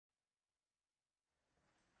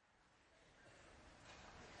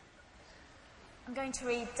I'm going to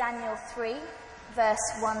read Daniel 3, verse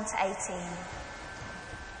 1 to 18.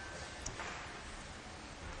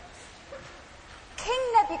 King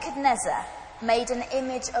Nebuchadnezzar made an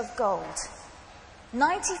image of gold,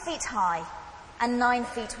 90 feet high and 9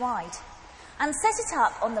 feet wide, and set it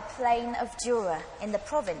up on the plain of Dura in the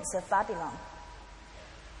province of Babylon.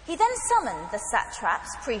 He then summoned the satraps,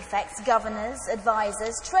 prefects, governors,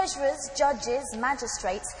 advisors, treasurers, judges,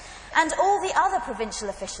 magistrates, and all the other provincial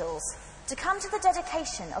officials to come to the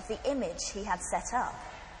dedication of the image he had set up.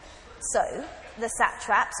 So, the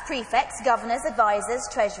satraps, prefects, governors, advisors,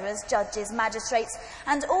 treasurers, judges, magistrates,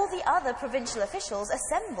 and all the other provincial officials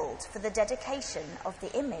assembled for the dedication of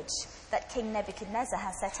the image that King Nebuchadnezzar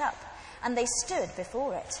had set up, and they stood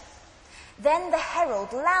before it. Then the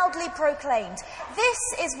herald loudly proclaimed, "This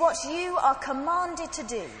is what you are commanded to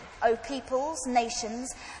do, O peoples,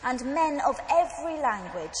 nations, and men of every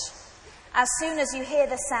language. As soon as you hear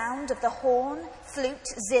the sound of the horn, flute,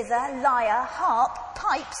 zither, lyre, harp,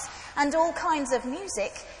 pipes, and all kinds of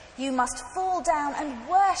music, you must fall down and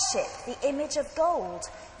worship the image of gold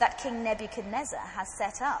that King Nebuchadnezzar has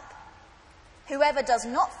set up. Whoever does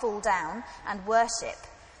not fall down and worship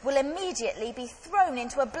will immediately be thrown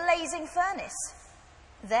into a blazing furnace."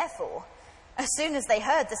 Therefore, as soon as they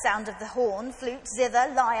heard the sound of the horn, flute, zither,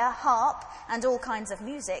 lyre, harp, and all kinds of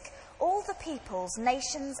music, all the peoples,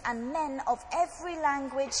 nations, and men of every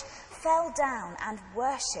language fell down and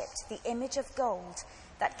worshipped the image of gold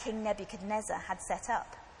that King Nebuchadnezzar had set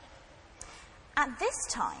up. At this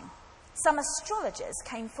time, some astrologers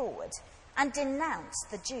came forward and denounced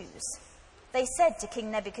the Jews. They said to King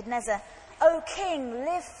Nebuchadnezzar, "O king,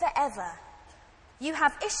 live forever. You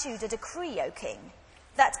have issued a decree, O king,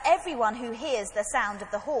 that everyone who hears the sound of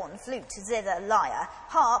the horn, flute, zither, lyre,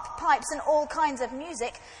 harp, pipes, and all kinds of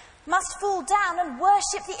music must fall down and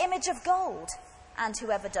worship the image of gold, and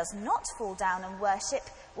whoever does not fall down and worship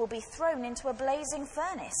will be thrown into a blazing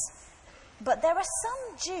furnace. But there are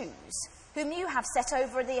some Jews whom you have set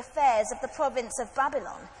over the affairs of the province of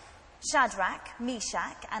Babylon, Shadrach,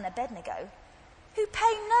 Meshach, and Abednego, who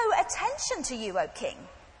pay no attention to you, O king.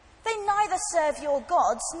 They neither serve your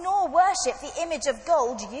gods nor worship the image of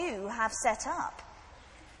gold you have set up."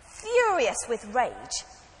 Furious with rage,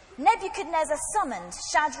 Nebuchadnezzar summoned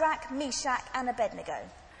Shadrach, Meshach, and Abednego.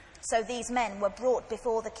 So these men were brought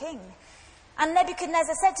before the king. And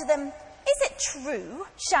Nebuchadnezzar said to them, "Is it true,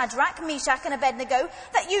 Shadrach, Meshach, and Abednego,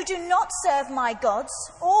 that you do not serve my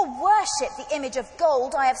gods or worship the image of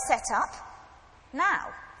gold I have set up?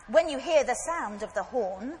 Now, when you hear the sound of the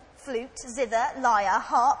horn, flute, zither, lyre,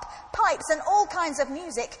 harp, pipes, and all kinds of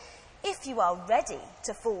music, if you are ready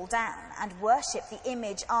to fall down and worship the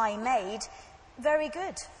image I made, very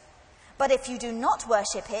good. But if you do not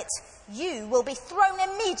worship it, you will be thrown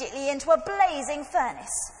immediately into a blazing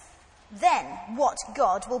furnace. Then what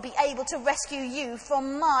God will be able to rescue you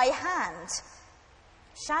from my hand?"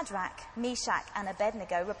 Shadrach, Meshach, and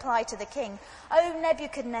Abednego replied to the king, "O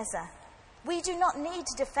Nebuchadnezzar, we do not need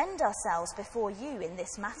to defend ourselves before you in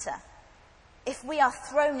this matter. If we are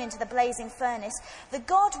thrown into the blazing furnace, the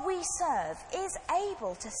God we serve is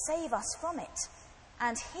able to save us from it,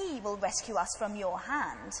 and he will rescue us from your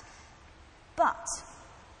hand. But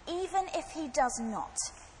even if he does not,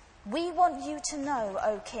 we want you to know,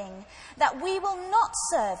 O king, that we will not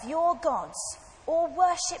serve your gods or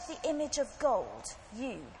worship the image of gold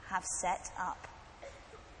you have set up."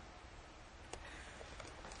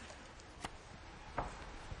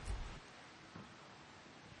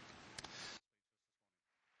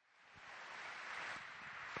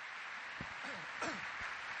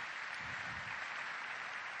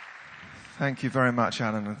 Thank you very much,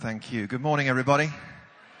 Alan, and thank you. Good morning, everybody.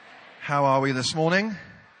 How are we this morning?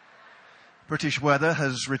 British weather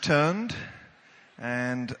has returned,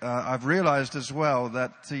 and I've realized as well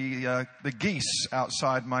that the geese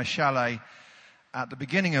outside my chalet at the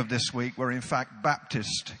beginning of this week were in fact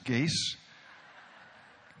Baptist geese.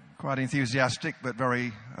 Quite enthusiastic, but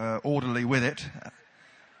very orderly with it.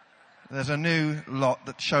 There's a new lot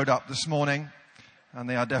that showed up this morning, and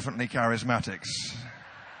they are definitely charismatics.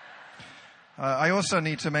 I also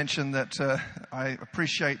need to mention that I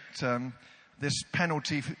appreciate this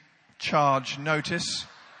penalty charge notice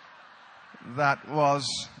that was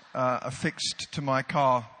affixed to my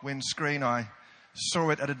car windscreen. I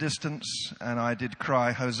saw it at a distance and I did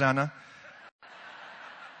cry Hosanna.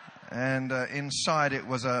 And inside it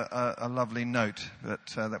was a lovely note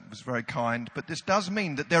that was very kind. But this does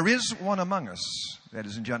mean that there is one among us,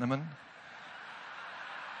 ladies and gentlemen,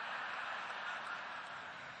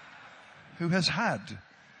 who has had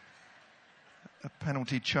a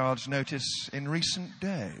penalty charge notice in recent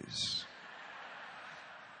days.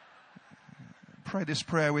 pray this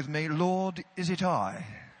prayer with me? Lord, is it I?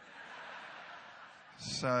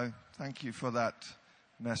 So thank you for that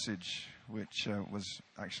message, which was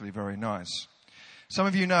actually very nice. Some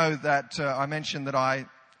of you know that I mentioned that I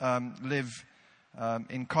live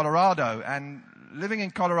in Colorado, and living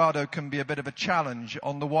in Colorado can be a bit of a challenge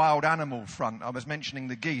on the wild animal front. I was mentioning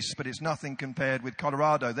the geese, but it's nothing compared with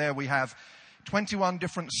Colorado. There we have 21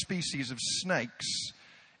 different species of snakes,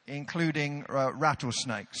 including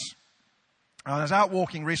rattlesnakes. I was out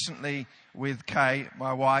walking recently with Kay,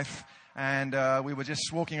 my wife, and we were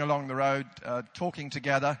just walking along the road, talking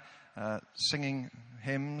together, singing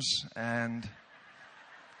hymns, and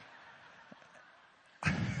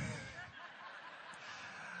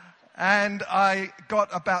and I got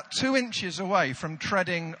about 2 inches away from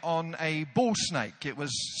treading on a bull snake. It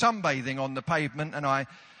was sunbathing on the pavement, and I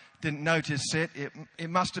didn't notice it. It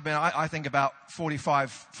must have been, I think, about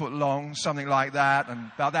 45 foot long, something like that,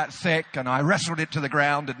 and about that thick, and I wrestled it to the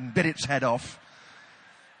ground and bit its head off.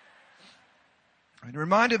 It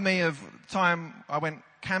reminded me of the time I went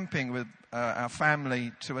camping with our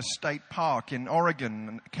family to a state park in Oregon.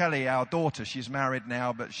 And Kelly, our daughter, she's married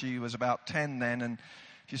now, but she was about 10 then, and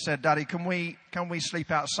she said, "Daddy, can we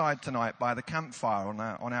sleep outside tonight by the campfire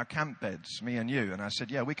on our camp beds, me and you?" And I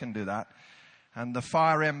said, "Yeah, we can do that." And the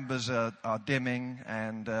fire embers are dimming,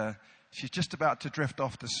 and she's just about to drift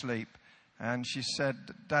off to sleep. And she said,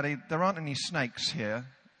 "Daddy, there aren't any snakes here,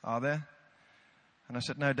 are there?" And I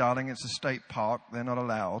said, "No, darling, it's a state park. They're not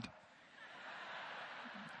allowed."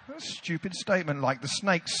 That's a stupid statement, like the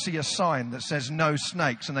snakes see a sign that says no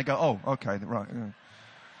snakes, and they go, "Oh, okay, right." Yeah.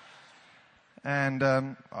 And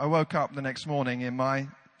I woke up the next morning in my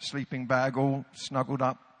sleeping bag, all snuggled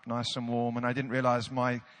up, nice and warm, and I didn't realize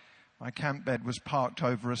my camp bed was parked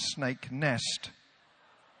over a snake nest.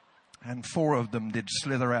 And 4 of them did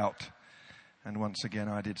slither out. And once again,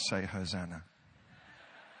 I did say, Hosanna.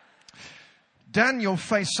 Daniel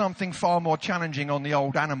faced something far more challenging on the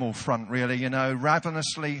old animal front, really,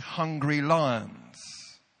 ravenously hungry lions.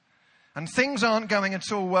 And things aren't going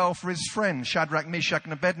at all well for his friends, Shadrach, Meshach,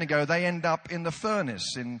 and Abednego. They end up in the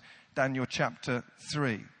furnace in Daniel chapter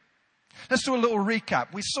 3. Let's do a little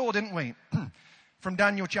recap. We saw, didn't we, from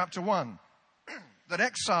Daniel chapter 1, that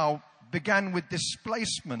exile began with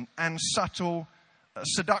displacement and subtle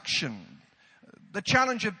seduction. The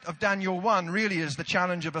challenge of Daniel 1 really is the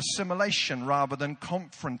challenge of assimilation rather than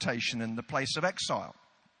confrontation in the place of exile.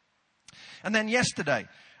 And then yesterday,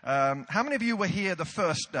 how many of you were here the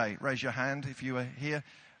first day? Raise your hand if you were here.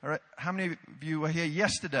 How many of you were here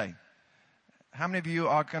yesterday? How many of you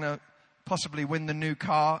are going to possibly win the new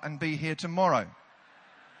car and be here tomorrow?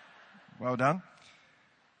 Well done.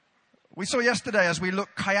 We saw yesterday as we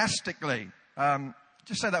looked chiastically.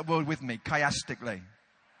 Just say that word with me, chiastically.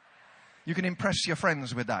 You can impress your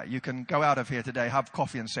friends with that. You can go out of here today, have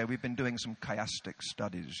coffee and say, "We've been doing some chiastic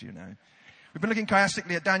studies, We've been looking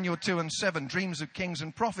chiastically at Daniel 2 and 7, dreams of kings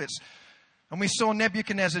and prophets. And we saw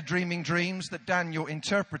Nebuchadnezzar dreaming dreams that Daniel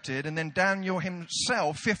interpreted. And then Daniel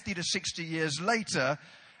himself, 50 to 60 years later,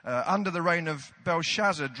 under the reign of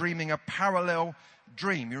Belshazzar, dreaming a parallel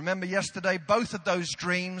dream. You remember yesterday, both of those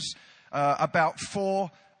dreams about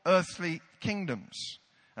 4 earthly kingdoms.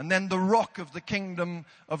 And then the rock of the kingdom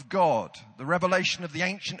of God, the revelation of the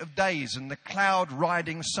Ancient of Days and the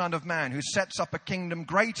cloud-riding Son of Man who sets up a kingdom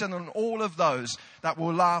greater than all of those that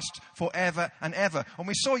will last forever and ever. And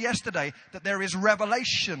we saw yesterday that there is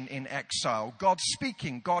revelation in exile. God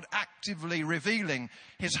speaking, God actively revealing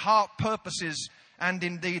his heart purposes and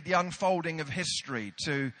indeed the unfolding of history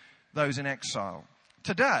to those in exile.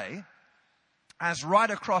 Today, as right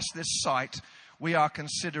across this site, we are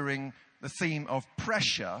considering the theme of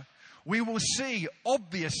pressure, we will see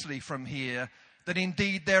obviously from here that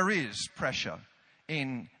indeed there is pressure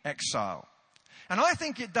in exile. And I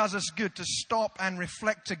think it does us good to stop and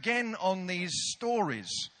reflect again on these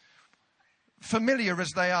stories, familiar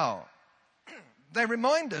as they are. They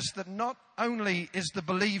remind us that not only is the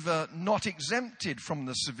believer not exempted from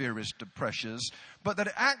the severest of pressures, but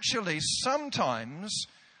that actually sometimes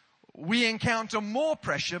we encounter more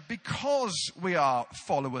pressure because we are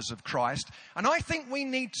followers of Christ. And I think we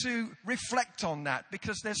need to reflect on that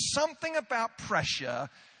because there's something about pressure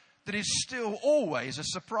that is still always a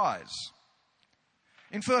surprise.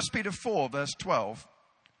 In 1 Peter 4, verse 12,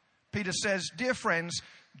 Peter says, "Dear friends,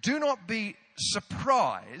 do not be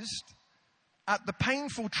surprised at the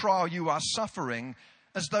painful trial you are suffering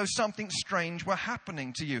as though something strange were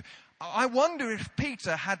happening to you." I wonder if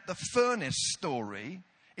Peter had the furnace story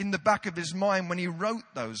in the back of his mind when he wrote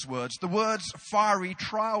those words. The words fiery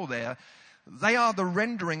trial there, They are the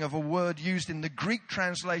rendering of a word used in the Greek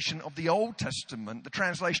translation of the Old Testament, the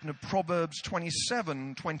translation of Proverbs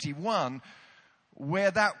 27:21,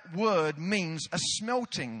 where that word means a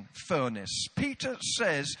smelting furnace. Peter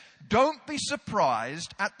says, don't be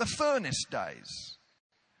surprised at the furnace days.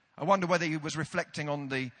 I wonder whether he was reflecting on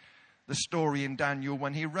the story in Daniel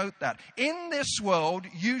when he wrote that. In this world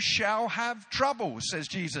you shall have trouble, says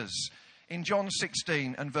Jesus in John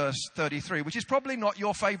 16 and verse 33, which is probably not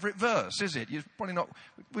your favorite verse, is it?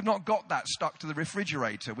 We've not got that stuck to the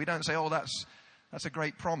refrigerator. We don't say, oh, that's a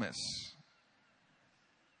great promise.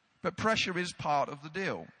 But pressure is part of the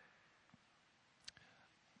deal.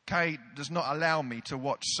 Kay does not allow me to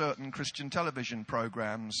watch certain Christian television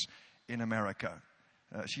programs in America.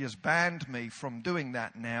 She has banned me from doing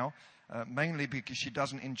that now, mainly because she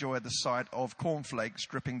doesn't enjoy the sight of cornflakes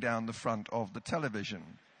dripping down the front of the television.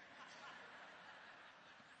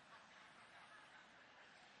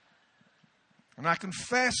 And I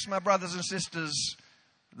confess, my brothers and sisters,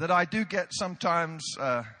 that I do get sometimes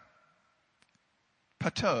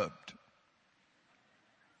perturbed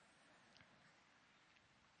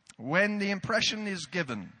when the impression is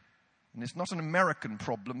given, and it's not an American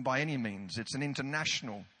problem by any means, it's an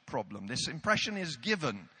international problem. This impression is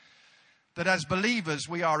given that as believers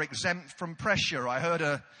we are exempt from pressure. I heard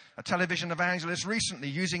a television evangelist recently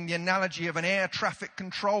using the analogy of an air traffic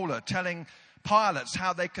controller telling pilots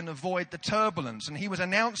how they can avoid the turbulence, and he was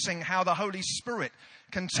announcing how the Holy Spirit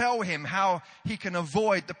can tell him how he can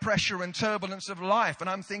avoid the pressure and turbulence of life. And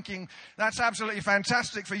I'm thinking, that's absolutely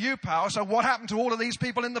fantastic for you, pal. So what happened to all of these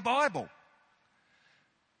people in the Bible?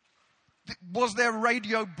 Was their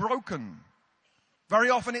radio broken?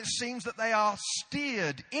 Very often it seems that they are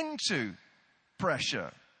steered into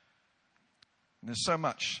pressure. And there's so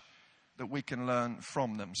much that we can learn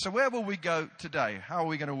from them. So where will we go today? How are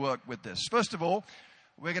we going to work with this? First of all,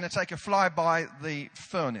 we're going to take a fly by the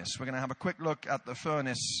furnace. We're going to have a quick look at the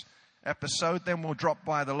furnace episode. Then we'll drop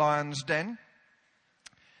by the lion's den.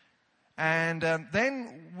 And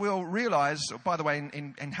then we'll realize, by the way,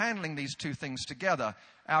 in handling these two things together,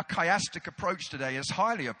 our chiastic approach today is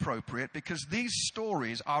highly appropriate because these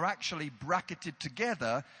stories are actually bracketed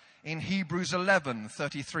together in Hebrews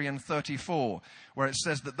 11:33 and 34, where it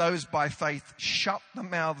says that those by faith shut the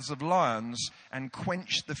mouths of lions and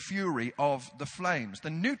quench the fury of the flames.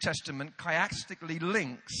 The New Testament chiastically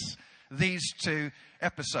links these two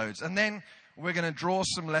episodes. And then we're going to draw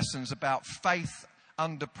some lessons about faith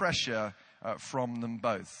under pressure from them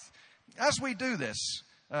both. As we do this,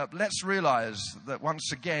 let's realize that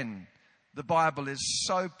once again, the Bible is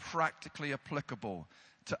so practically applicable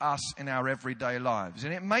to us in our everyday lives.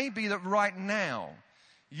 And it may be that right now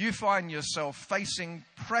you find yourself facing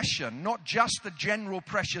pressure, not just the general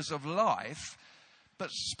pressures of life,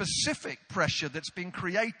 but specific pressure that's been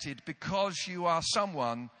created because you are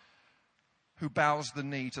someone who bows the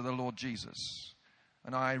knee to the Lord Jesus.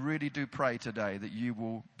 And I really do pray today that you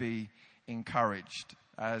will be encouraged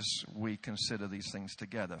as we consider these things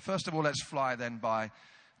together. First of all, let's fly then by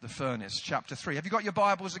the furnace, chapter 3. Have you got your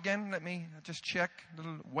Bibles again? Let me just check. A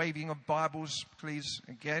little waving of Bibles, please,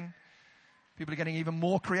 again. People are getting even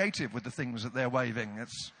more creative with the things that they're waving.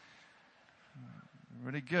 It's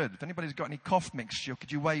really good. If anybody's got any cough mixture,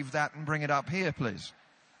 could you wave that and bring it up here, please?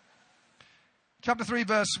 Chapter 3,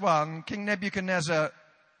 verse 1, King Nebuchadnezzar.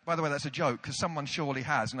 By the way, that's a joke, because someone surely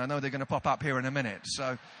has, and I know they're going to pop up here in a minute.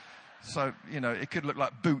 So you know, it could look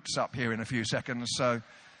like boots up here in a few seconds, so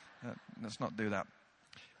let's not do that.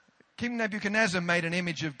 King Nebuchadnezzar made an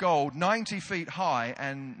image of gold 90 feet high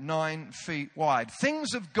and 9 feet wide.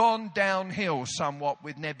 Things have gone downhill somewhat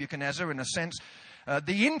with Nebuchadnezzar in a sense.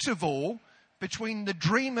 The interval between the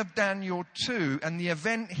dream of Daniel 2 and the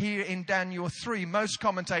event here in Daniel 3, most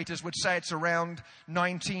commentators would say it's around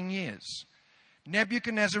 19 years.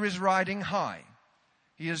 Nebuchadnezzar is riding high.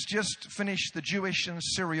 He has just finished the Jewish and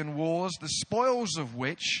Syrian wars, the spoils of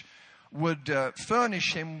which would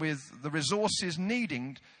furnish him with the resources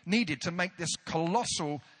needed to make this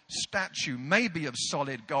colossal statue, maybe of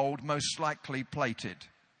solid gold, most likely plated.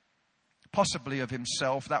 Possibly of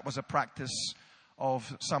himself. That was a practice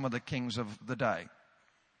of some of the kings of the day.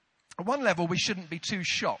 At one level, we shouldn't be too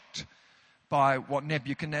shocked by what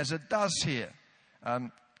Nebuchadnezzar does here.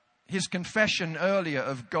 His confession earlier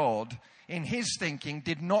of God, in his thinking,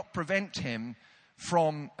 did not prevent him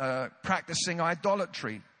from practicing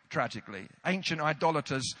idolatry. Tragically, ancient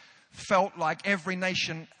idolaters felt like every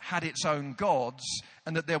nation had its own gods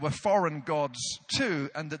and that there were foreign gods too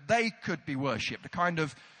and that they could be worshipped, a kind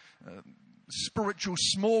of spiritual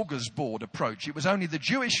smorgasbord approach. It was only the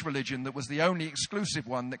Jewish religion that was the only exclusive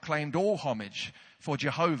one that claimed all homage for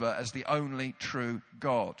Jehovah as the only true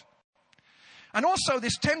God. And also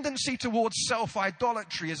this tendency towards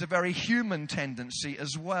self-idolatry is a very human tendency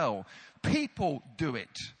as well. People do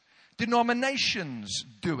it. Denominations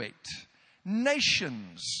do it.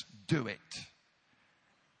 Nations do it.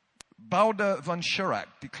 Bouder von Schirach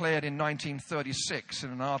declared in 1936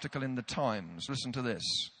 in an article in the Times, listen to this.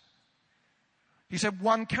 He said,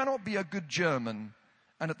 one cannot be a good German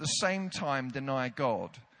and at the same time deny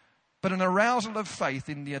God. But an arousal of faith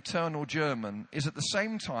in the eternal German is at the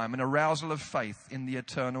same time an arousal of faith in the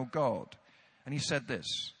eternal God. And he said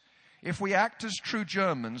this, if we act as true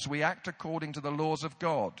Germans, we act according to the laws of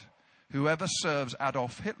God. Whoever serves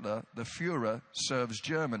Adolf Hitler, the Führer, serves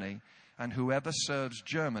Germany, and whoever serves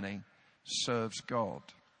Germany serves God.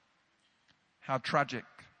 How tragic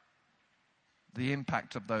the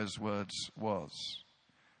impact of those words was.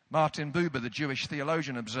 Martin Buber, the Jewish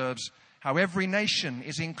theologian, observes how every nation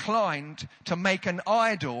is inclined to make an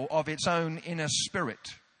idol of its own inner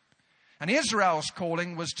spirit. And Israel's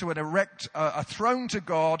calling was to erect a throne to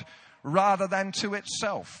God rather than to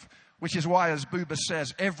itself, which is why, as Buber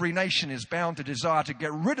says, every nation is bound to desire to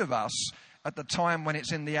get rid of us at the time when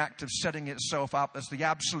it's in the act of setting itself up as the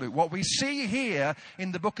absolute. What we see here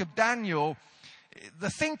in the book of Daniel, the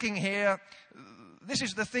thinking here, this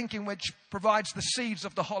is the thinking which provides the seeds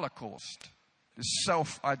of the Holocaust, this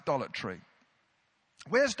self-idolatry.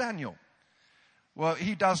 Where's Daniel? Well,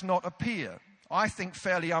 he does not appear. I think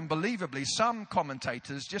fairly unbelievably, some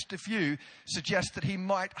commentators, just a few, suggest that he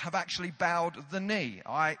might have actually bowed the knee.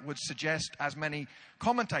 I would suggest, as many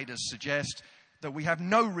commentators suggest, that we have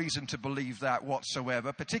no reason to believe that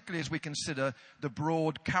whatsoever, particularly as we consider the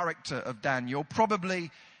broad character of Daniel.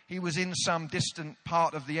 Probably he was in some distant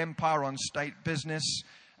part of the empire on state business,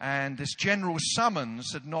 and this general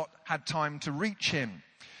summons had not had time to reach him.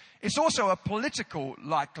 It's also a political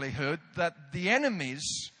likelihood that the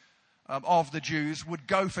enemies of the Jews would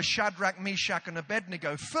go for Shadrach, Meshach, and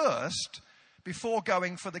Abednego first before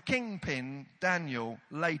going for the kingpin, Daniel,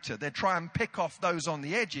 later. They'd try and pick off those on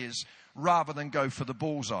the edges rather than go for the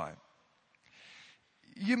bullseye.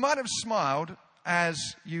 You might have smiled as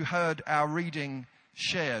you heard our reading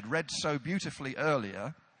read so beautifully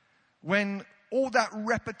earlier, when all that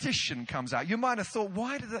repetition comes out. You might have thought,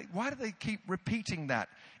 why do they keep repeating that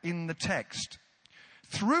in the text?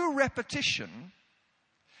 Through repetition,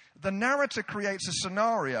 the narrator creates a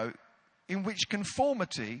scenario in which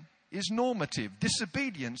conformity is normative,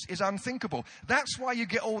 disobedience is unthinkable. That's why you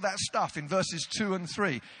get all that stuff in verses 2 and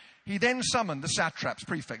 3. He then summoned the satraps,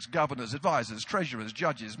 prefects, governors, advisors, treasurers,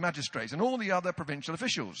 judges, magistrates, and all the other provincial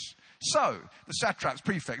officials. So, the satraps,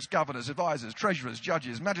 prefects, governors, advisors, treasurers,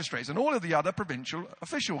 judges, magistrates, and all of the other provincial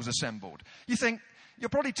officials assembled. You're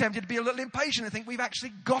probably tempted to be a little impatient and think, we've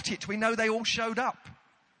actually got it. We know they all showed up.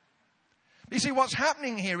 You see, what's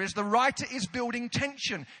happening here is the writer is building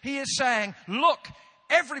tension. He is saying, look,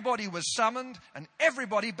 everybody was summoned and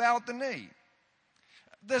everybody bowed the knee.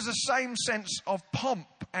 There's the same sense of pomp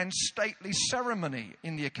and stately ceremony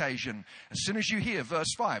in the occasion. As soon as you hear,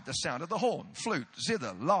 verse 5, the sound of the horn, flute,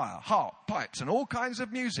 zither, lyre, harp, pipes, and all kinds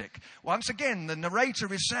of music. Once again, the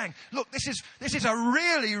narrator is saying, look, this is a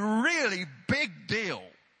really, really big deal.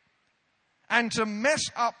 And to mess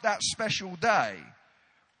up that special day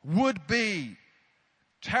would be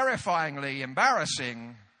terrifyingly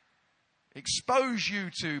embarrassing, expose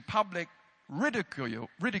you to public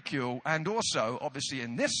ridicule, and also, obviously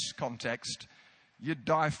in this context, you'd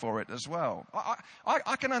die for it as well.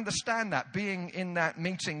 I can understand that, being in that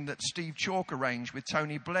meeting that Steve Chalk arranged with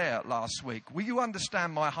Tony Blair last week. Will you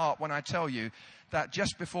understand my heart when I tell you that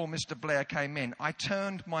just before Mr. Blair came in, I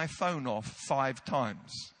turned my phone off 5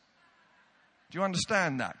 times? Do you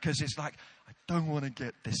understand that? Because it's like, I don't want to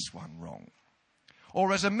get this one wrong.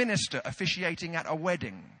 Or as a minister officiating at a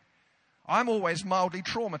wedding, I'm always mildly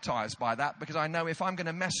traumatized by that, because I know if I'm going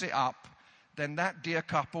to mess it up, then that dear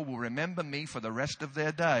couple will remember me for the rest of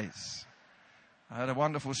their days. I heard a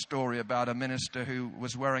wonderful story about a minister who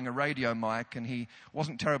was wearing a radio mic, and he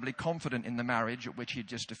wasn't terribly confident in the marriage at which he'd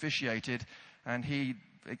just officiated, and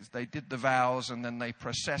they did the vows, and then they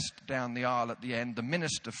processed down the aisle at the end, the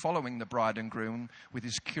minister following the bride and groom with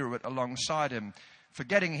his curate alongside him.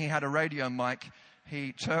 Forgetting he had a radio mic,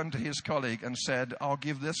 he turned to his colleague and said, I'll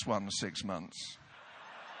give this one 6 months.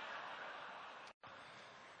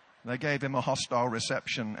 They gave him a hostile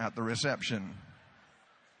reception at the reception.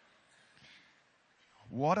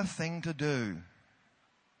 What a thing to do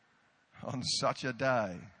on such a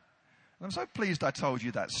day. And I'm so pleased I told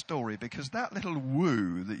you that story, because that little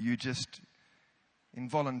woo that you just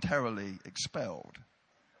involuntarily expelled,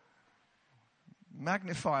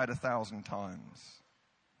 magnified 1,000 times.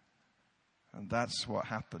 And that's what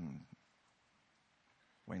happened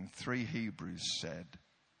when 3 Hebrews said,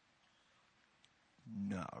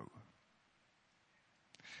 no.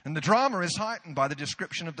 And the drama is heightened by the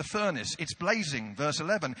description of the furnace. It's blazing, verse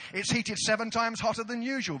 11. It's heated 7 times hotter than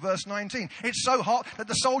usual, verse 19. It's so hot that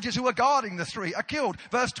the soldiers who are guarding the 3 are killed,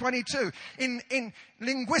 verse 22. In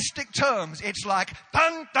linguistic terms, it's like,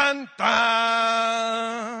 dun, dun, dun.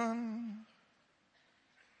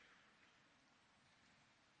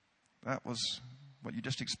 That was what you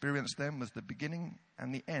just experienced then, was the beginning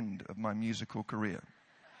and the end of my musical career.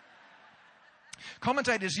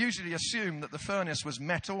 Commentators usually assume that the furnace was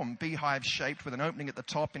metal and beehive-shaped with an opening at the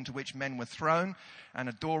top into which men were thrown and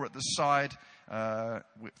a door at the side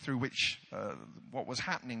through which what was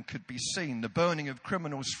happening could be seen. The burning of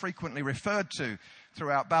criminals frequently referred to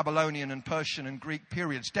throughout Babylonian and Persian and Greek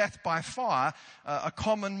periods. Death by fire, a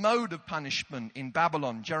common mode of punishment in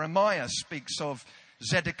Babylon. Jeremiah speaks of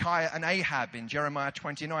Zedekiah and Ahab in Jeremiah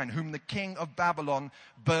 29, whom the king of Babylon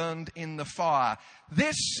burned in the fire.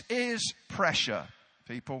 This is pressure,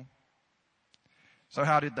 people. So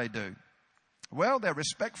how did they do? Well, they're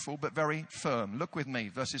respectful but very firm. Look with me,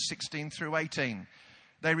 verses 16 through 18.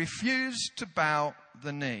 They refused to bow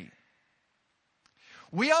the knee.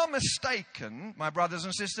 We are mistaken, my brothers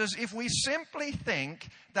and sisters, if we simply think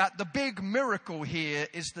that the big miracle here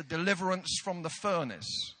is the deliverance from the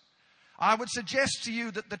furnace. I would suggest to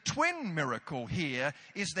you that the twin miracle here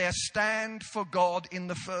is their stand for God in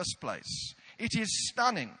the first place. It is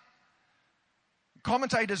stunning.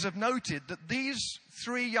 Commentators have noted that these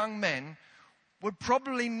 3 young men would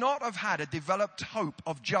probably not have had a developed hope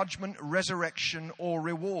of judgment, resurrection, or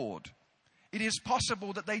reward. It is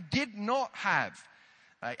possible that they did not have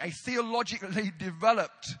a theologically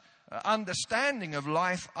developed understanding of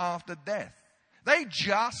life after death. They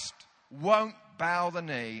just won't bow the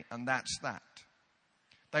knee, and that's that.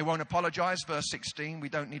 They won't apologize, verse 16. We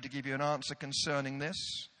don't need to give you an answer concerning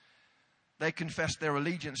this. They confess their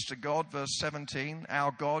allegiance to God, verse 17,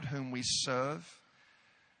 our God whom we serve.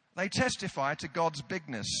 They testify to God's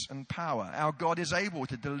bigness and power. Our God is able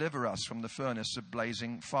to deliver us from the furnace of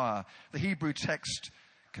blazing fire. The Hebrew text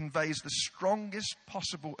conveys the strongest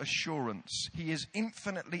possible assurance. He is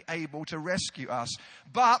infinitely able to rescue us.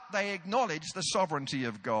 But they acknowledge the sovereignty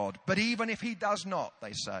of God. But even if he does not,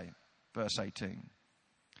 they say, verse 18.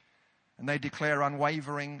 And they declare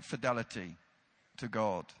unwavering fidelity to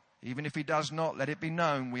God. Even if he does not, let it be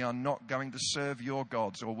known we are not going to serve your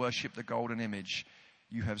gods or worship the golden image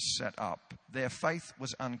you have set up. Their faith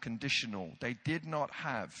was unconditional. They did not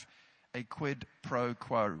have a quid pro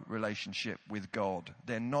quo relationship with God.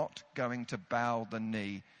 They're not going to bow the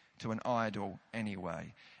knee to an idol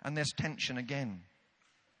anyway. And there's tension again.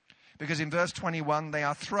 Because in verse 21, they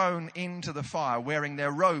are thrown into the fire wearing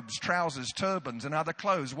their robes, trousers, turbans, and other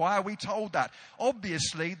clothes. Why are we told that?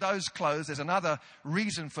 Obviously, those clothes, there's another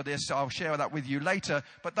reason for this, I'll share that with you later,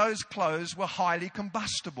 but those clothes were highly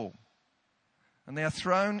combustible. And they are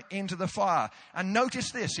thrown into the fire. And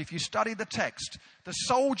notice this, if you study the text, the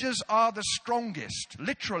soldiers are the strongest.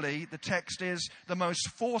 Literally, the text is the most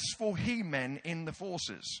forceful he-men in the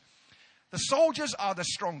forces. The soldiers are the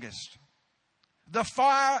strongest. The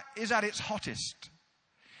fire is at its hottest.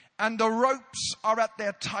 And the ropes are at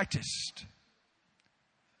their tightest.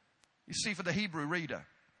 You see, for the Hebrew reader,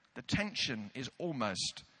 the tension is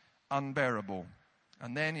almost unbearable.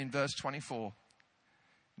 And then in verse 24,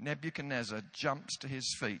 Nebuchadnezzar jumps to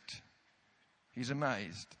his feet. He's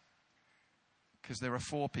amazed because there are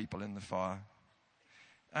 4 people in the fire.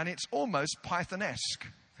 And it's almost Python-esque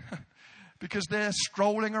because they're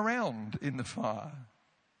strolling around in the fire,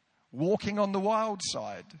 walking on the wild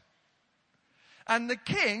side. And the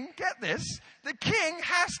king, get this, the king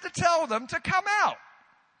has to tell them to come out.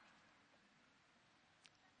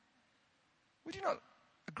 Would you not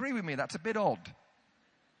agree with me? That's a bit odd.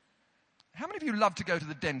 How many of you love to go to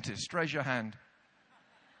the dentist? Raise your hand.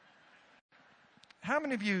 How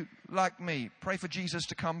many of you, like me, pray for Jesus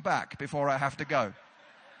to come back before I have to go?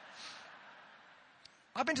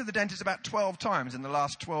 I've been to the dentist about 12 times in the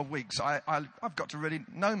last 12 weeks. I've got to really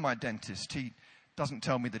know my dentist. He doesn't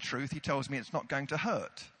tell me the truth. He tells me it's not going to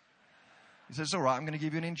hurt. He says, all right, I'm going to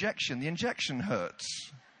give you an injection. The injection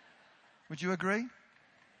hurts. Would you agree?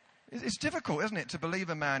 It's difficult, isn't it, to believe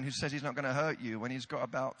a man who says he's not going to hurt you when he's got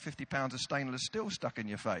about 50 pounds of stainless steel stuck in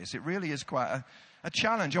your face. It really is quite a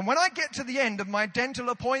challenge. And when I get to the end of my dental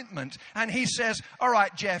appointment and he says, all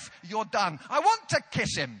right, Jeff, you're done, I want to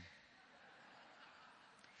kiss him.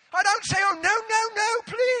 I don't say, oh,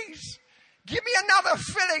 no, please. Give me another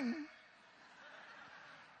filling.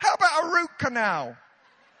 How about a root canal?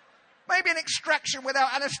 Maybe an extraction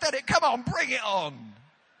without anesthetic. Come on, bring it on.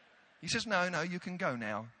 He says, no, you can go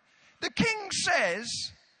now. The king says,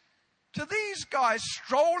 to these guys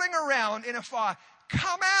strolling around in a fire.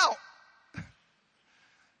 Come out!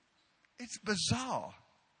 It's bizarre.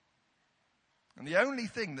 And the only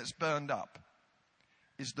thing that's burned up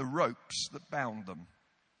is the ropes that bound them.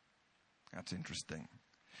 That's interesting.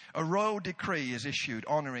 A royal decree is issued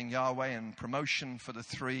honoring Yahweh, and promotion for the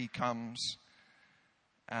three comes,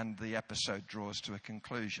 and the episode draws to a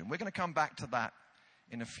conclusion. We're going to come back to that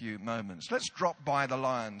in a few moments. Let's drop by the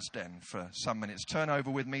lion's den for some minutes. Turn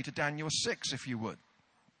over with me to Daniel 6, if you would.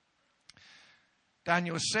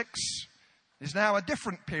 Daniel 6 is now a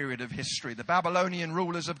different period of history. The Babylonian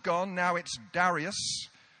rulers have gone. Now it's Darius,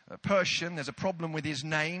 Persian. There's a problem with his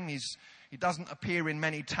name. He doesn't appear in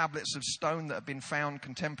many tablets of stone that have been found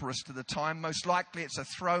contemporaneous to the time. Most likely it's a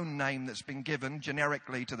throne name that's been given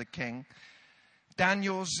generically to the king.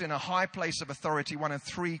 Daniel's in a high place of authority, one of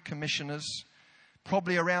three commissioners,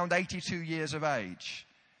 probably around 82 years of age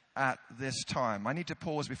at this time. I need to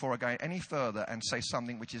pause before I go any further and say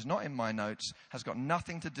something which is not in my notes, has got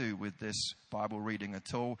nothing to do with this Bible reading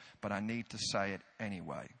at all, but I need to say it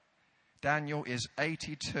anyway. Daniel is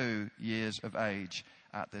 82 years of age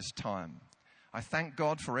at this time. I thank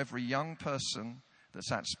God for every young person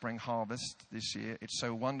that's at Spring Harvest this year. It's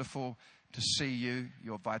so wonderful to see you,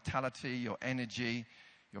 your vitality, your energy,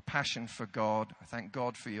 your passion for God. I thank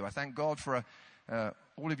God for you. I thank God for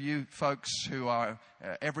all of you folks who are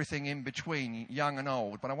everything in between, young and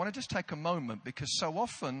old. But I want to just take a moment, because so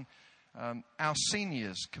often our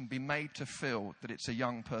seniors can be made to feel that it's a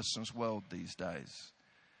young person's world these days.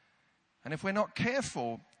 And if we're not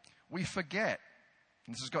careful, we forget.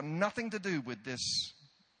 And this has got nothing to do with this,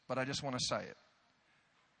 but I just want to say it.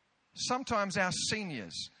 Sometimes our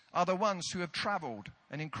seniors are the ones who have traveled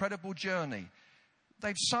an incredible journey.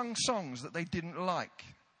 They've sung songs that they didn't like.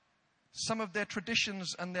 Some of their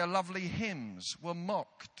traditions and their lovely hymns were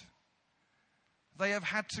mocked. They have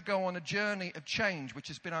had to go on a journey of change which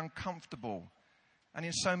has been uncomfortable. And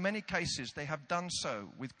in so many cases, they have done so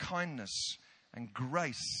with kindness and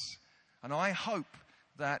grace. And I hope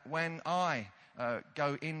that when I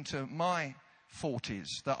go into my 40s,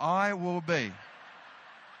 that I will be...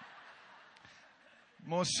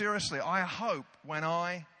 More seriously, I hope when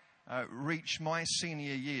I reach my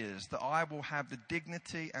senior years that I will have the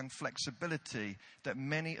dignity and flexibility that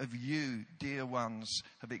many of you, dear ones,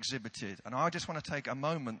 have exhibited. And I just want to take a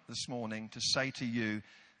moment this morning to say to you,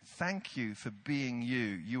 thank you for being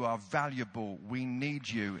you. You are valuable. We need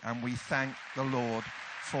you. And we thank the Lord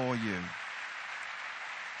for you.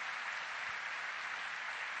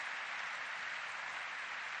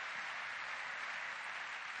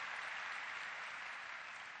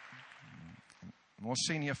 More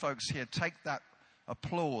senior folks here, take that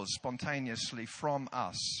applause spontaneously from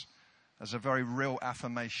us as a very real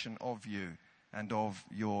affirmation of you and of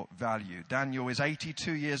your value. Daniel is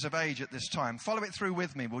 82 years of age at this time. Follow it through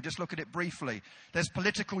with me. We'll just look at it briefly. There's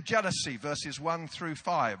political jealousy, verses 1 through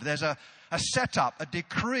 5. There's a setup, a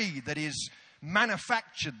decree that is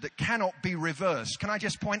manufactured that cannot be reversed. Can I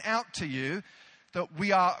just point out to you that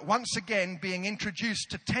we are once again being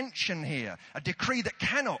introduced to tension here, a decree that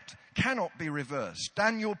cannot be reversed.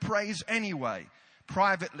 Daniel prays anyway,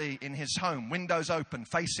 privately in his home, windows open,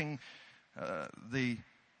 facing the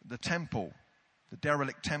temple, the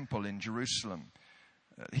derelict temple in Jerusalem.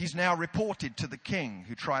 He's now reported to the king,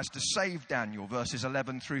 who tries to save Daniel, verses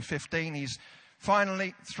 11 through 15. He's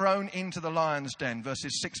finally thrown into the lion's den,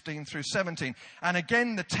 verses 16 through 17. And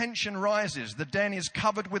again the tension rises. The den is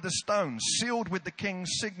covered with a stone, sealed with the king's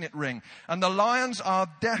signet ring. And the lions are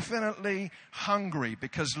definitely hungry,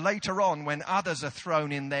 because later on, when others are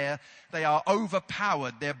thrown in there, they are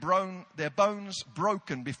overpowered, their bones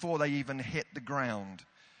broken before they even hit the ground.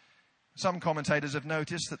 Some commentators have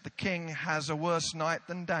noticed that the king has a worse night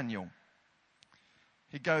than Daniel.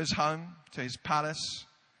 He goes home to his palace,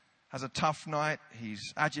 has a tough night,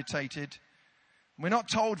 he's agitated. We're not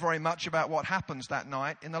told very much about what happens that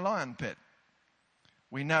night in the lion pit.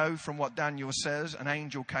 We know from what Daniel says, an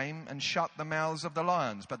angel came and shut the mouths of the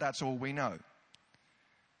lions, but that's all we know.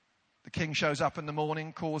 The king shows up in the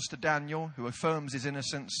morning, calls to Daniel, who affirms his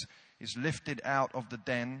innocence, is lifted out of the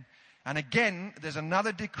den. And again, there's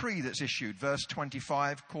another decree that's issued, verse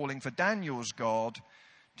 25, calling for Daniel's God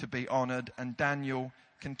to be honored, and Daniel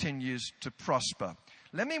continues to prosper.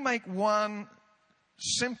 Let me make one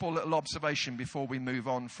simple little observation before we move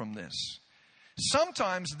on from this.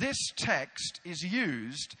 Sometimes this text is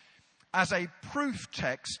used as a proof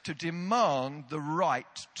text to demand the right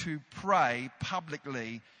to pray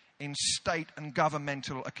publicly in state and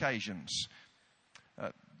governmental occasions.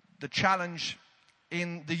 The challenge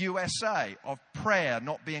in the USA of prayer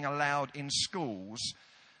not being allowed in schools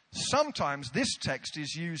Sometimes this text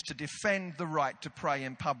is used to defend the right to pray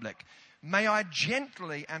in public. May I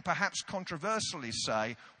gently and perhaps controversially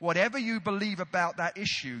say, whatever you believe about that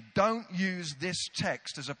issue, don't use this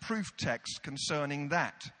text as a proof text concerning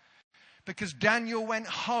that. Because Daniel went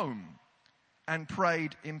home and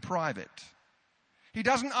prayed in private. He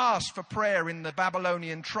doesn't ask for prayer in the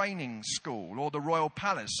Babylonian training school or the royal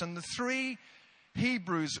palace. And the 3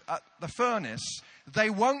 Hebrews at the furnace, they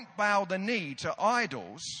won't bow the knee to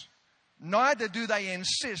idols, neither do they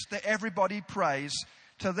insist that everybody prays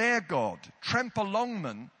to their God. Tremper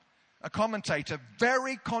Longman, a commentator,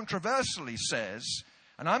 very controversially says,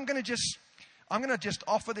 and I'm going to just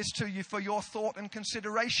offer this to you for your thought and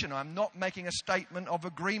consideration. I'm not making a statement of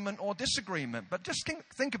agreement or disagreement, but just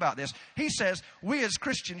think about this. He says, we as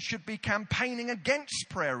Christians should be campaigning against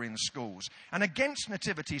prayer in schools and against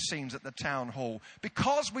nativity scenes at the town hall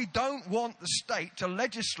because we don't want the state to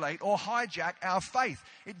legislate or hijack our faith.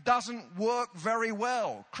 It doesn't work very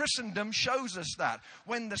well. Christendom shows us that.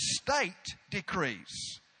 When the state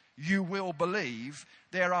decrees, you will believe,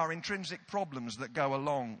 there are intrinsic problems that go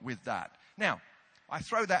along with that. Now, I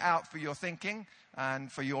throw that out for your thinking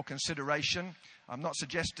and for your consideration. I'm not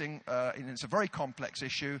suggesting it's a very complex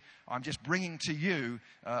issue. I'm just bringing to you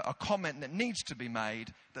a comment that needs to be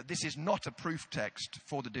made, that this is not a proof text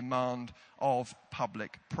for the demand of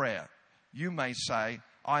public prayer. You may say,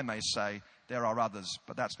 I may say, there are others,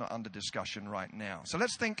 but that's not under discussion right now. So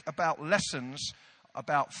let's think about lessons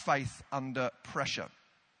about faith under pressure.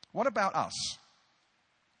 What about us?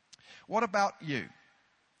 What about you?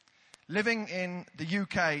 Living in the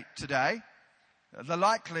UK today, the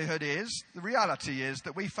reality is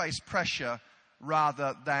that we face pressure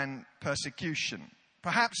rather than persecution.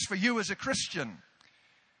 Perhaps for you as a Christian,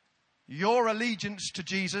 your allegiance to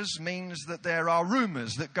Jesus means that there are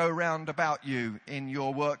rumors that go round about you in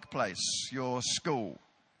your workplace, your school,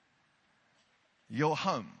 your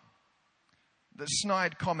home. That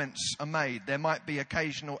snide comments are made. There might be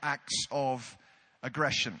occasional acts of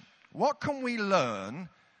aggression. What can we learn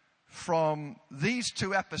from these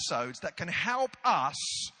 2 episodes that can help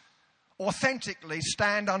us authentically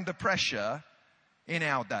stand under pressure in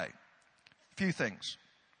our day? A few things.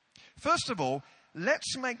 First of all,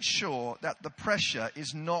 let's make sure that the pressure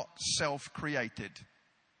is not self-created.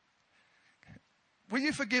 Will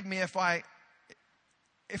you forgive me if I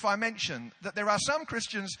mention that there are some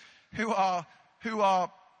Christians who are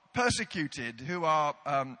persecuted, who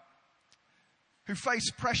face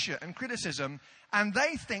pressure and criticism, and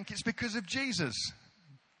they think it's because of Jesus.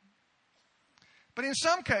 But in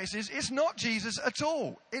some cases, it's not Jesus at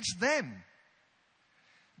all. It's them.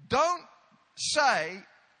 Don't say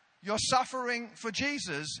you're suffering for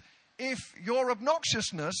Jesus if your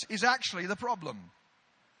obnoxiousness is actually the problem.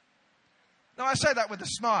 Now, I say that with a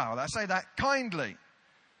smile. I say that kindly.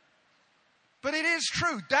 But it is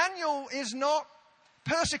true. Daniel is not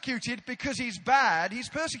persecuted because he's bad. He's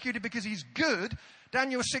persecuted because he's good.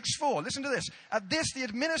 Daniel 6:4. Listen to this. At this, the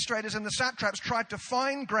administrators and the satraps tried to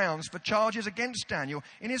find grounds for charges against Daniel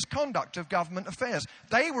in his conduct of government affairs.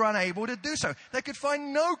 They were unable to do so. They could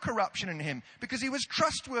find no corruption in him because he was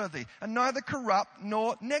trustworthy and neither corrupt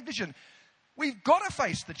nor negligent. We've got to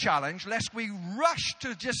face the challenge lest we rush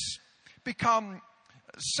to just become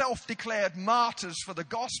self-declared martyrs for the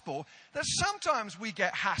gospel, that sometimes we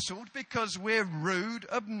get hassled because we're rude,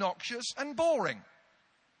 obnoxious, and boring.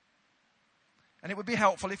 And it would be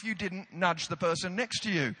helpful if you didn't nudge the person next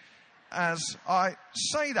to you as I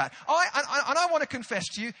say that. I want to confess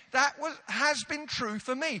to you, that has been true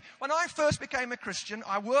for me. When I first became a Christian,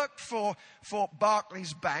 I worked for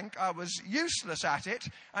Barclays Bank. I was useless at it,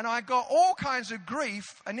 and I got all kinds of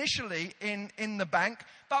grief initially in the bank,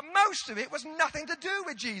 but most of it was nothing to do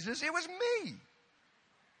with Jesus. It was me.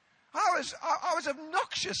 I was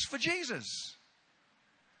obnoxious for Jesus.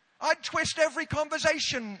 I'd twist every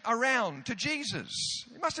conversation around to Jesus.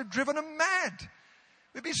 It must have driven him mad.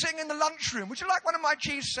 We'd be sitting in the lunchroom. Would you like one of my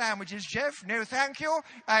cheese sandwiches, Jeff? No, thank you.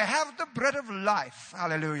 I have the bread of life.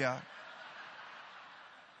 Hallelujah.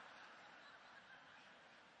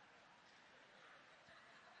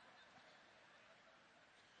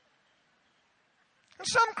 And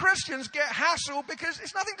some Christians get hassled because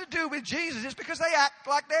it's nothing to do with Jesus. It's because they act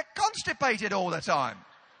like they're constipated all the time.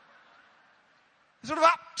 Sort of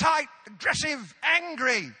uptight, aggressive,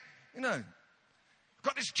 angry. You know, I've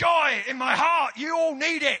got this joy in my heart. You all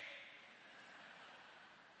need it.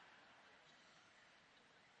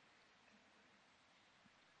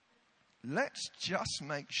 Let's just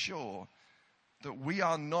make sure that we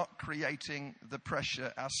are not creating the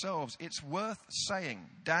pressure ourselves. It's worth saying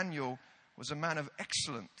Daniel was a man of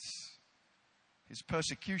excellence. His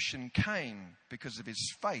persecution came because of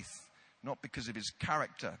his faith, not because of his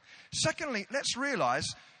character. Secondly, let's realize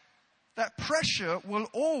that pressure will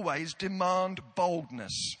always demand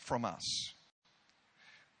boldness from us.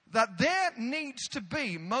 That there needs to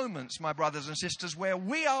be moments, my brothers and sisters, where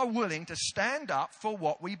we are willing to stand up for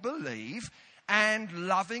what we believe and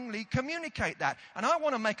lovingly communicate that. And I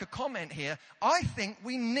want to make a comment here. I think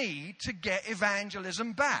we need to get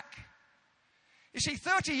evangelism back. You see,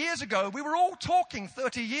 30 years ago, we were all talking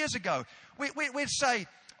 30 years ago. We'd say,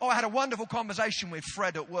 oh, I had a wonderful conversation with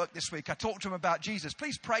Fred at work this week. I talked to him about Jesus.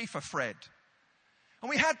 Please pray for Fred. And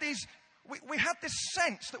we had this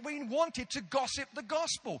sense that we wanted to gossip the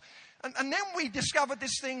gospel. And then we discovered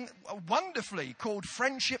this thing wonderfully called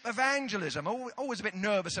friendship evangelism. I'm always a bit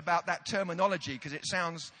nervous about that terminology because it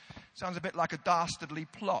sounds a bit like a dastardly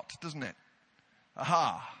plot, doesn't it?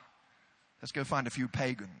 Aha, let's go find a few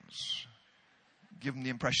pagans. Give them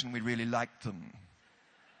the impression we really like them.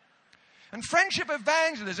 And friendship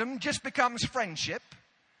evangelism just becomes friendship.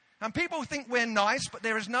 And people think we're nice, but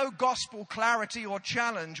there is no gospel clarity or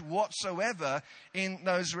challenge whatsoever in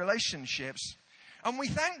those relationships. And we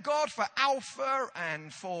thank God for Alpha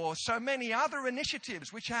and for so many other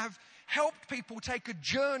initiatives which have helped people take a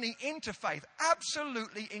journey into faith.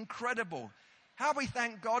 Absolutely incredible. How we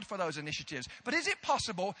thank God for those initiatives. But is it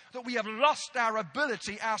possible that we have lost our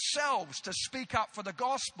ability ourselves to speak up for the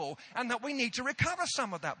gospel and that we need to recover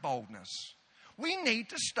some of that boldness? We need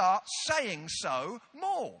to start saying so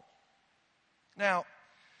more. Now,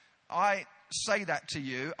 I say that to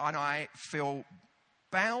you and I feel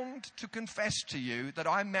bound to confess to you that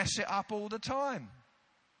I mess it up all the time.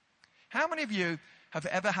 How many of you have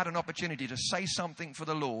ever had an opportunity to say something for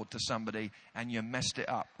the Lord to somebody and you messed it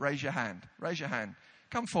up? Raise your hand. Raise your hand.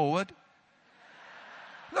 Come forward.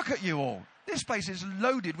 Look at you all. This place is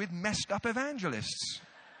loaded with messed up evangelists.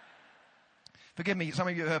 Forgive me, some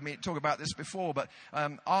of you heard me talk about this before, but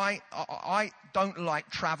I don't like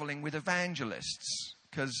traveling with evangelists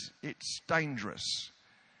because it's dangerous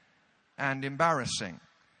and embarrassing.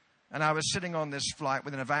 And I was sitting on this flight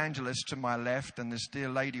with an evangelist to my left, and this dear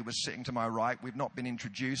lady was sitting to my right. We've not been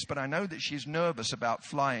introduced, but I know that she's nervous about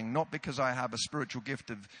flying, not because I have a spiritual gift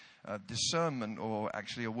of discernment or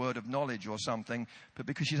actually a word of knowledge or something, but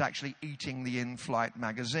because she's actually eating the in-flight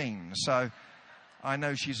magazine. So I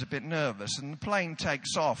know she's a bit nervous. And the plane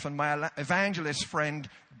takes off, and my evangelist friend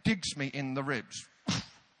digs me in the ribs.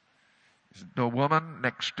 The woman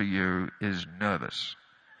next to you is nervous.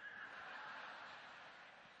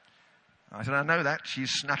 I said, I know that.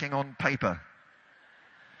 She's snacking on paper.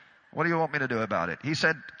 What do you want me to do about it? He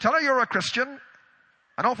said, tell her you're a Christian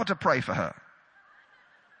and offer to pray for her.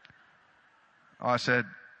 I said,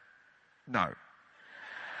 no.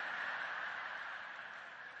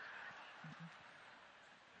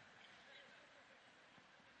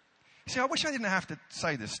 See, I wish I didn't have to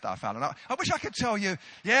say this stuff, Alan. I wish I could tell you,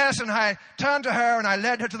 yes, and I turned to her and I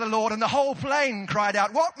led her to the Lord, and the whole plane cried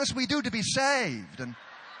out, what must we do to be saved? And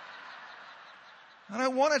I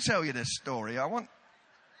don't want to tell you this story.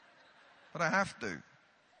 But I have to.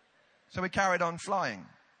 So we carried on flying.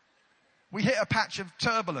 We hit a patch of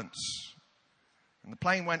turbulence. And the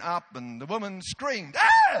plane went up and the woman screamed,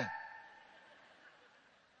 ah!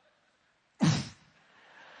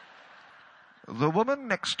 The woman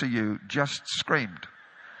next to you just screamed.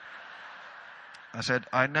 I said,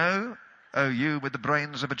 I know, oh, you with the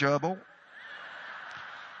brains of a gerbil.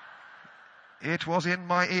 It was in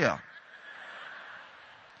my ear.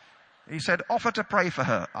 He said, offer to pray for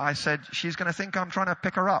her. I said, she's going to think I'm trying to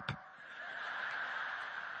pick her up.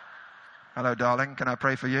 Hello, darling. Can I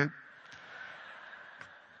pray for you?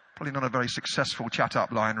 Probably not a very successful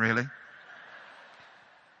chat-up line, really.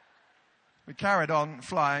 We carried on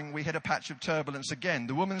flying. We hit a patch of turbulence again.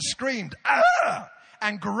 The woman screamed, ah!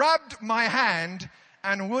 And grabbed my hand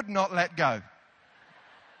and would not let go.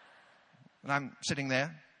 And I'm sitting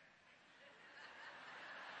there.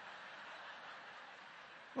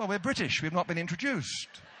 Well, we're British. We've not been introduced.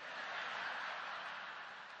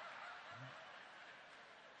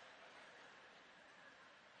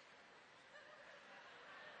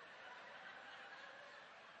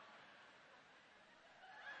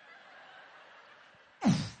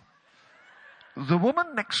 The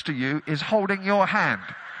woman next to you is holding your hand.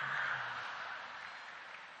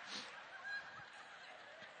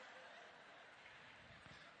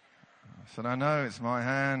 I said, I know, it's my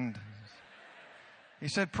hand. He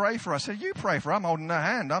said, pray for her. I said, you pray for her. I'm holding her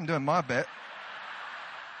hand. I'm doing my bit.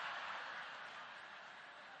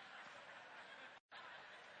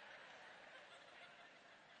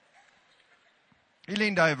 He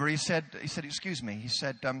leaned over. He said, excuse me. He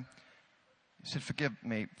said, forgive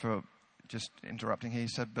me for just interrupting, he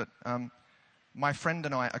said, but my friend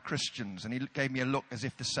and I are Christians. And he gave me a look as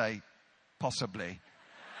if to say, possibly.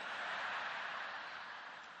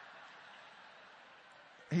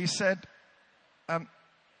 He said,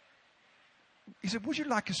 would you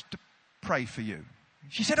like us to pray for you?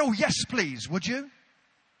 She said, oh, yes, please, would you?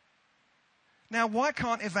 Now, why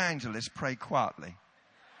can't evangelists pray quietly?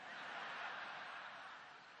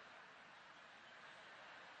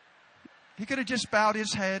 He could have just bowed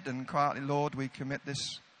his head and quietly, Lord, we commit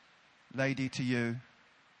this lady to you.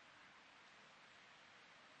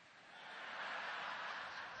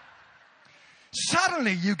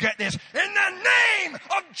 Suddenly you get this, in the name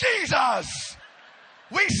of Jesus,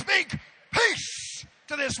 we speak peace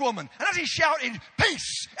to this woman. And as he shouted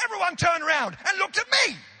peace, everyone turned around and looked at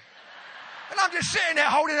me. And I'm just sitting there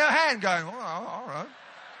holding her hand going, oh, all right.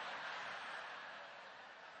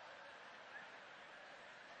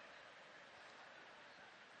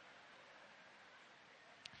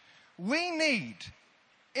 We need,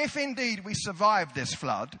 if indeed we survive this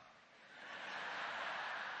flood,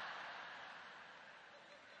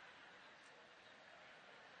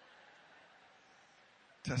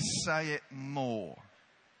 to say it more.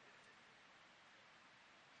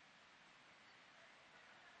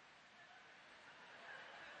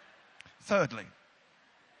 Thirdly,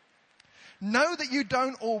 know that you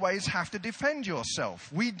don't always have to defend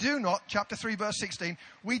yourself. We do not, chapter 3, verse 16,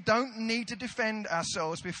 we don't need to defend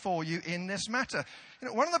ourselves before you in this matter. You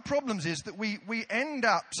know, one of the problems is that we end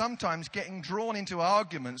up sometimes getting drawn into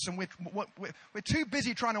arguments, and we're too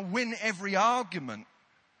busy trying to win every argument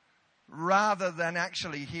rather than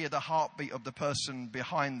actually hear the heartbeat of the person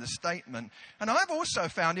behind the statement. And I've also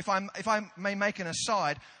found, if I may make an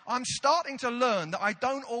aside, I'm starting to learn that I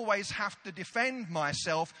don't always have to defend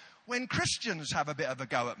myself when Christians have a bit of a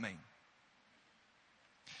go at me.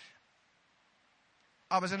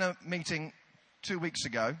 I was in a meeting 2 weeks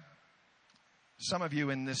ago. Some of you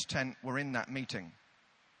in this tent were in that meeting.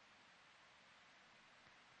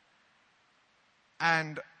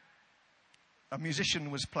 And a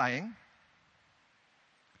musician was playing.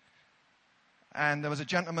 And there was a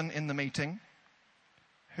gentleman in the meeting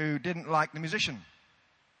who didn't like the musician.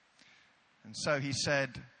 And so he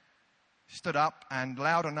stood up and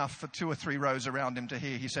loud enough for 2 or 3 rows around him to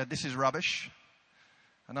hear, he said, "This is rubbish,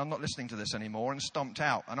 and I'm not listening to this anymore," and stomped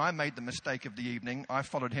out. And I made the mistake of the evening. I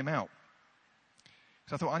followed him out.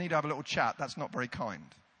 So I thought, I need to have a little chat. That's not very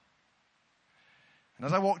kind. And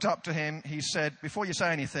as I walked up to him, he said, "Before you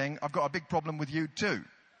say anything, I've got a big problem with you too."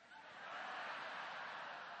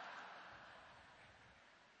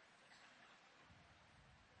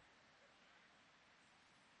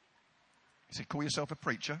 He said, "Call yourself a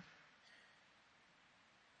preacher?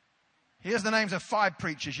 Here's the names of 5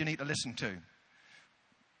 preachers you need to listen to.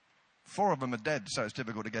 4 of them are dead, so it's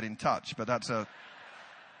difficult to get in touch, but that's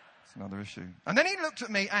another issue." And then he looked at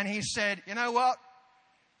me and he said, "You know what?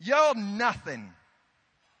 You're nothing.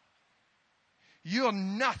 You're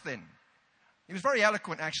nothing." He was very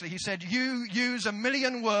eloquent, actually. He said, "You use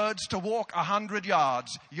 1,000,000 words to walk 100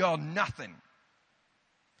 yards. You're nothing."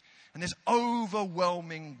 And this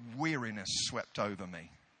overwhelming weariness swept over me.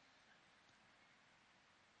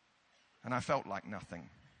 And I felt like nothing.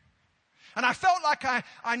 And I felt like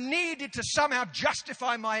I needed to somehow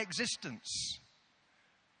justify my existence.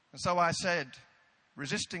 And so I said,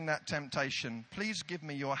 resisting that temptation, "Please give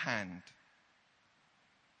me your hand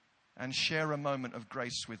and share a moment of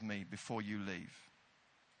grace with me before you leave."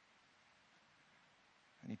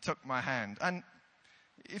 And he took my hand. And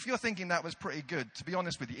if you're thinking that was pretty good, to be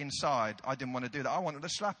honest with you, inside, I didn't want to do that. I wanted to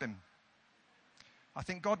slap him. I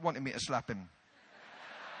think God wanted me to slap him.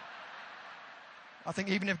 I think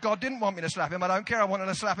even if God didn't want me to slap him, I don't care. I wanted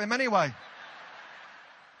to slap him anyway.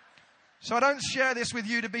 So I don't share this with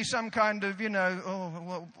you to be some kind of,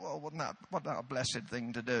 wasn't that a blessed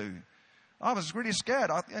thing to do? I was really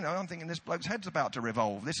scared. I'm thinking this bloke's head's about to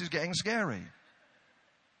revolve. This is getting scary.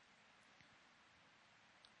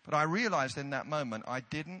 But I realized in that moment I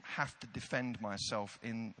didn't have to defend myself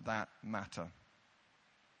in that matter.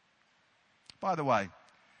 By the way,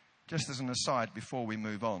 just as an aside before we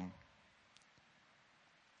move on,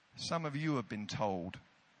 some of you have been told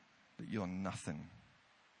that you're nothing.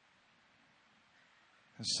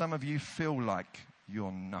 And some of you feel like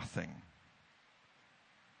you're nothing.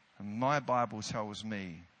 And my Bible tells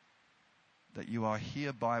me that you are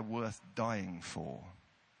hereby worth dying for.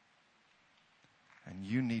 And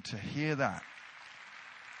you need to hear that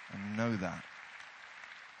and know that.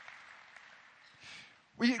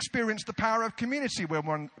 We experience the power of community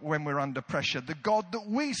when we're under pressure. The God that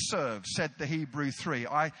we serve, said the Hebrew 3.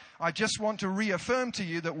 I just want to reaffirm to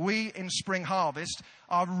you that we in Spring Harvest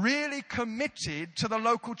are really committed to the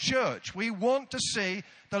local church. We want to see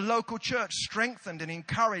the local church strengthened and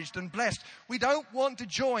encouraged and blessed. We don't want to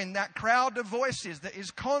join that crowd of voices that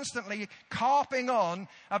is constantly carping on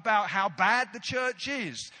about how bad the church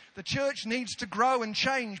is. The church needs to grow and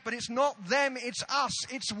change, but it's not them, it's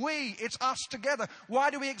us, it's we, it's us together.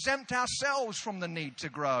 Why do we exempt ourselves from the need to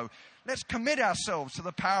grow? Let's commit ourselves to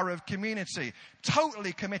the power of community.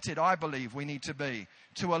 Totally committed, I believe we need to be,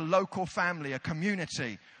 to a local family, a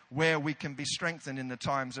community where we can be strengthened in the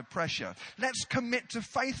times of pressure. Let's commit to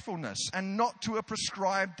faithfulness and not to a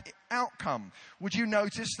prescribed outcome. Would you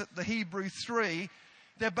notice that the Hebrew 3,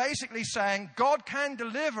 they're basically saying God can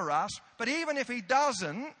deliver us, but even if he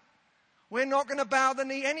doesn't, we're not going to bow the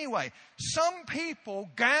knee anyway. Some people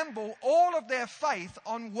gamble all of their faith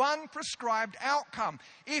on one prescribed outcome.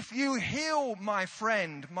 If you heal my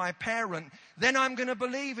friend, my parent, then I'm going to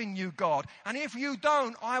believe in you, God. And if you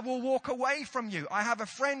don't, I will walk away from you. I have a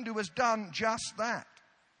friend who has done just that.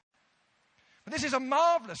 But this is a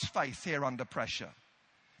marvelous faith here under pressure.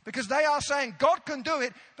 Because they are saying God can do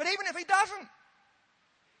it, but even if he doesn't,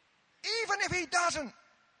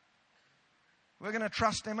 we're going to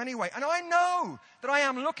trust him anyway. And I know that I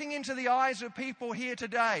am looking into the eyes of people here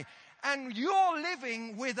today, and you're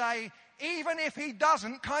living with a even if he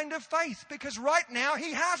doesn't kind of faith, because right now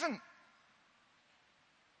he hasn't.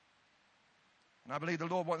 And I believe the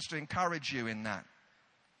Lord wants to encourage you in that,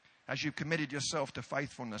 as you've committed yourself to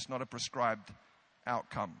faithfulness, not a prescribed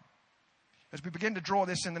outcome. As we begin to draw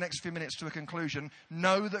this in the next few minutes to a conclusion,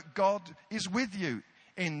 know that God is with you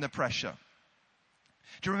in the pressure.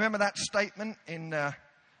 Do you remember that statement in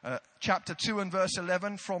chapter 2 and verse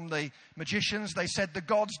 11 from the magicians? They said the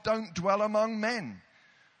gods don't dwell among men.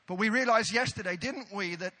 But we realized yesterday, didn't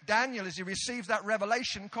we, that Daniel, as he receives that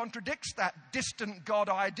revelation, contradicts that distant God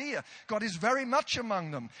idea. God is very much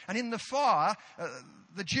among them. And in the fire,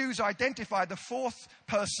 the Jews identified the fourth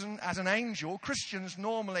person as an angel. Christians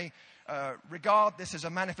normally regard this as a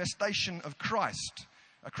manifestation of Christ,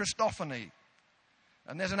 a Christophany.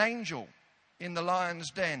 And there's an angel in the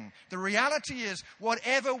lion's den. The reality is,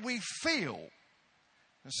 whatever we feel,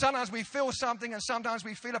 and sometimes we feel something and sometimes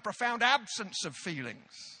we feel a profound absence of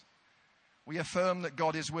feelings, we affirm that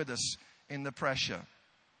God is with us in the pressure.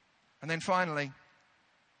 And then finally,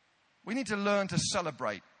 we need to learn to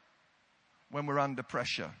celebrate when we're under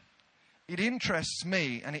pressure. It interests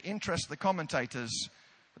me and it interests the commentators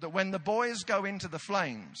that when the boys go into the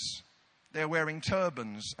flames, they're wearing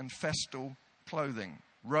turbans and festal clothing.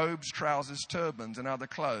 Robes, trousers, turbans, and other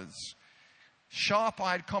clothes.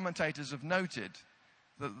 Sharp-eyed commentators have noted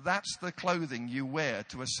that that's the clothing you wear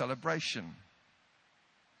to a celebration.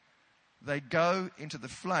 They go into the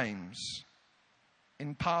flames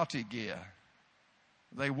in party gear.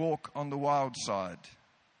 They walk on the wild side.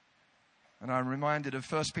 And I'm reminded of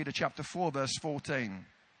 1 Peter chapter 4, verse 14.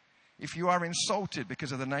 If you are insulted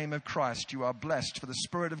because of the name of Christ, you are blessed, for the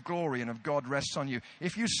Spirit of glory and of God rests on you.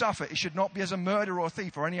 If you suffer, it should not be as a murderer or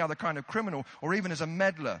thief or any other kind of criminal, or even as a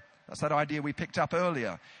meddler. That's that idea we picked up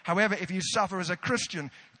earlier. However, if you suffer as a Christian,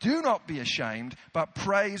 do not be ashamed, but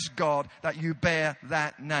praise God that you bear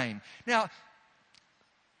that name. Now,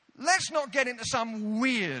 let's not get into some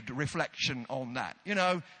weird reflection on that. You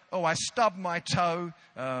know, I stubbed my toe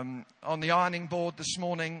on the ironing board this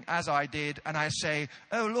morning, as I did, and I say,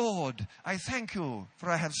 oh Lord, I thank you for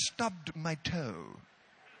I have stubbed my toe.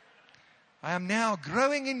 I am now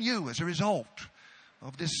growing in you as a result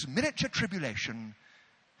of this miniature tribulation.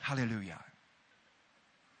 Hallelujah.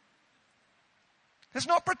 Let's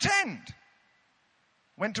not pretend.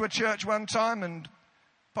 Went to a church one time and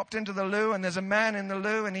popped into the loo, and there's a man in the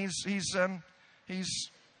loo, and he's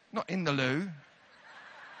not in the loo.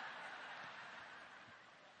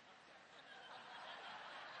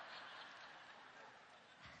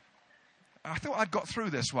 I thought I'd got through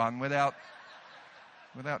this one without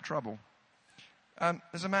trouble.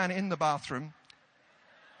 There's a man in the bathroom,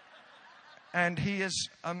 and he is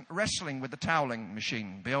wrestling with the toweling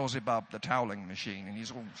machine, Beelzebub, the toweling machine, and he's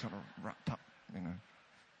all sort of wrapped up, you know.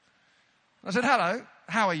 I said, hello,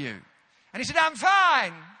 how are you? And he said, I'm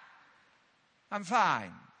fine.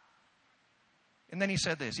 And then he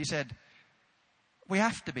said this, he said, we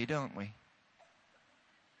have to be, don't we?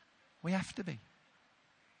 We have to be.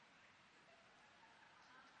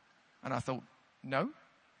 And I thought, no,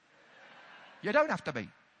 you don't have to be.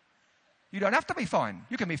 You don't have to be fine.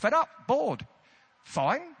 You can be fed up, bored,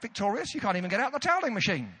 fine, victorious. You can't even get out the toweling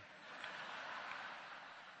machine.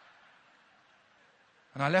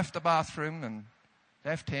 And I left the bathroom and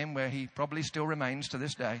left him where he probably still remains to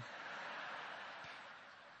this day.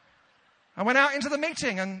 I went out into the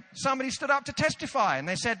meeting and somebody stood up to testify, and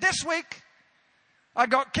they said, this week I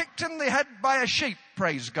got kicked in the head by a sheep,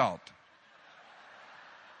 praise God.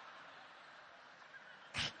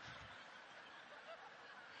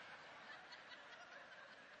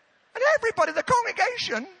 And everybody, the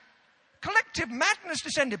congregation, collective madness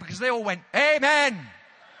descended because they all went, Amen.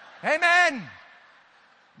 Amen.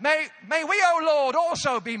 May we, O Lord,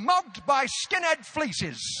 also be mobbed by skinhead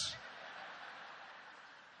fleeces.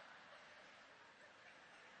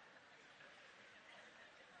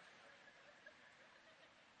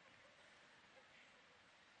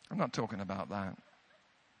 I'm not talking about that.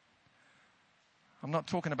 I'm not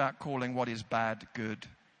talking about calling what is bad good.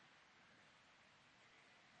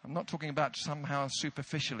 I'm not talking about somehow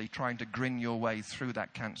superficially trying to grin your way through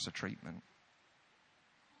that cancer treatment.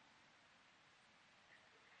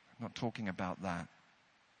 I'm not talking about that.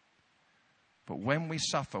 But when we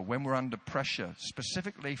suffer, when we're under pressure,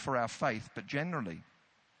 specifically for our faith, but generally,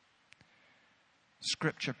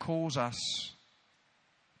 Scripture calls us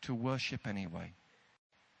to worship anyway.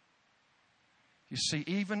 You see,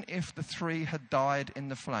 even if the three had died in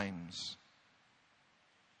the flames,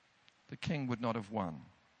 the king would not have won,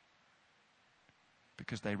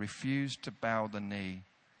 because they refused to bow the knee,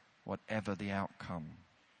 whatever the outcome.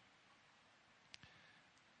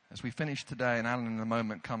 As we finish today, and Alan in a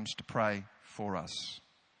moment comes to pray for us,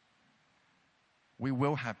 we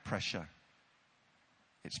will have pressure.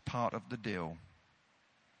 It's part of the deal.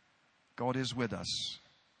 God is with us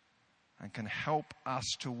and can help us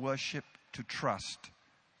to worship, to trust,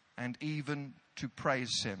 and even to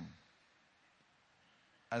praise Him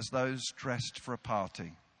as those dressed for a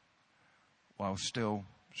party while still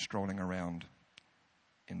strolling around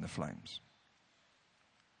in the flames.